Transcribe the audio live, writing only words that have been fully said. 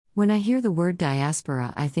When I hear the word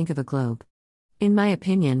diaspora, I think of a globe. In my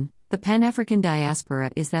opinion, the Pan-African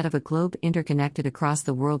diaspora is that of a globe interconnected across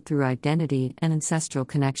the world through identity and ancestral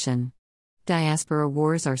connection. Diaspora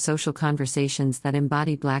wars are social conversations that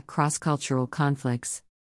embody Black cross-cultural conflicts.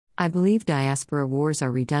 I believe diaspora wars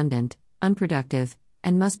are redundant, unproductive,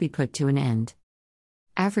 and must be put to an end.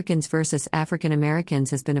 Africans versus African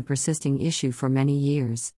Americans has been a persisting issue for many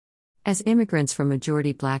years. As immigrants from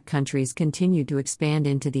majority Black countries continued to expand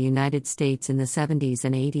into the United States in the 70s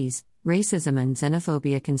and 80s, racism and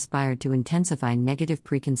xenophobia conspired to intensify negative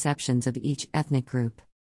preconceptions of each ethnic group.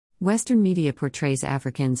 Western media portrays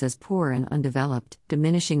Africans as poor and undeveloped,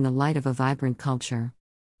 diminishing the light of a vibrant culture.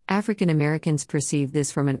 African Americans perceive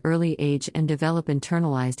this from an early age and develop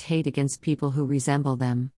internalized hate against people who resemble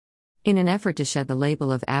them. In an effort to shed the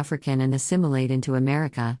label of African and assimilate into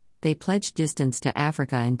America, they pledged distance to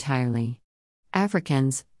Africa entirely.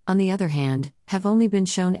 Africans, on the other hand, have only been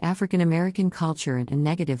shown African American culture in a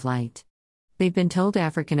negative light. They've been told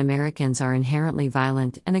African Americans are inherently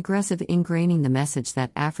violent and aggressive, ingraining the message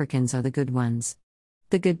that Africans are the good ones.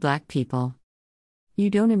 The good Black people.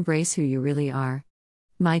 You don't embrace who you really are.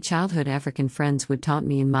 My childhood African friends would taunt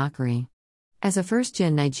me in mockery. As a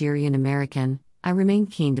first-gen Nigerian American, I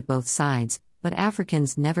remained keen to both sides, but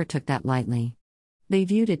Africans never took that lightly. They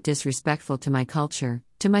viewed it disrespectful to my culture,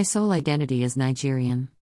 to my sole identity as Nigerian.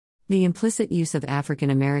 The implicit use of African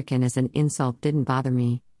American as an insult didn't bother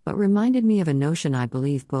me, but reminded me of a notion I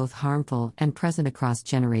believe both harmful and present across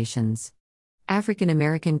generations. African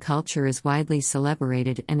American culture is widely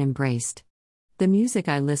celebrated and embraced. The music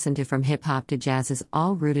I listen to, from hip-hop to jazz, is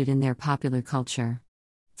all rooted in their popular culture.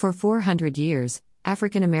 For 400 years,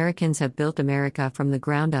 African Americans have built America from the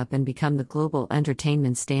ground up and become the global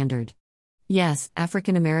entertainment standard. Yes,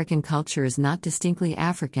 African American culture is not distinctly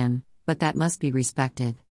African, but that must be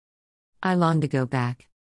respected. I long to go back.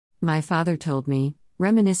 My father told me,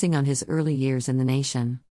 reminiscing on his early years in the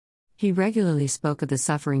nation. He regularly spoke of the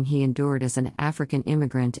suffering he endured as an African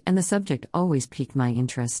immigrant, and the subject always piqued my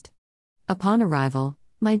interest. Upon arrival,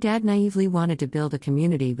 my dad naively wanted to build a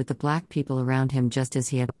community with the Black people around him, just as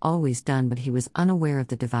he had always done, but he was unaware of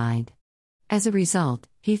the divide. As a result,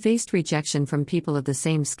 he faced rejection from people of the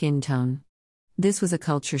same skin tone. This was a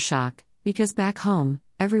culture shock, because back home,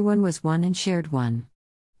 everyone was one and shared one.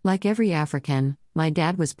 Like every African, my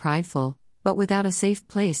dad was prideful, but without a safe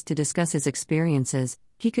place to discuss his experiences,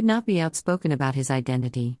 he could not be outspoken about his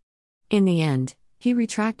identity. In the end, he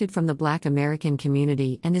retracted from the Black American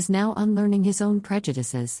community and is now unlearning his own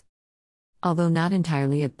prejudices. Although not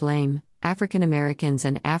entirely at blame, African Americans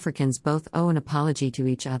and Africans both owe an apology to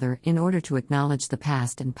each other in order to acknowledge the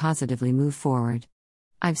past and positively move forward.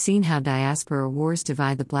 I've seen how diaspora wars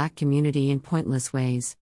divide the Black community in pointless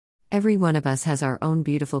ways. Every one of us has our own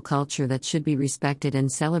beautiful culture that should be respected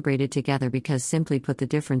and celebrated together, because simply put, the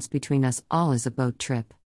difference between us all is a boat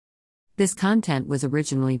trip. This content was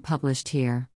originally published here.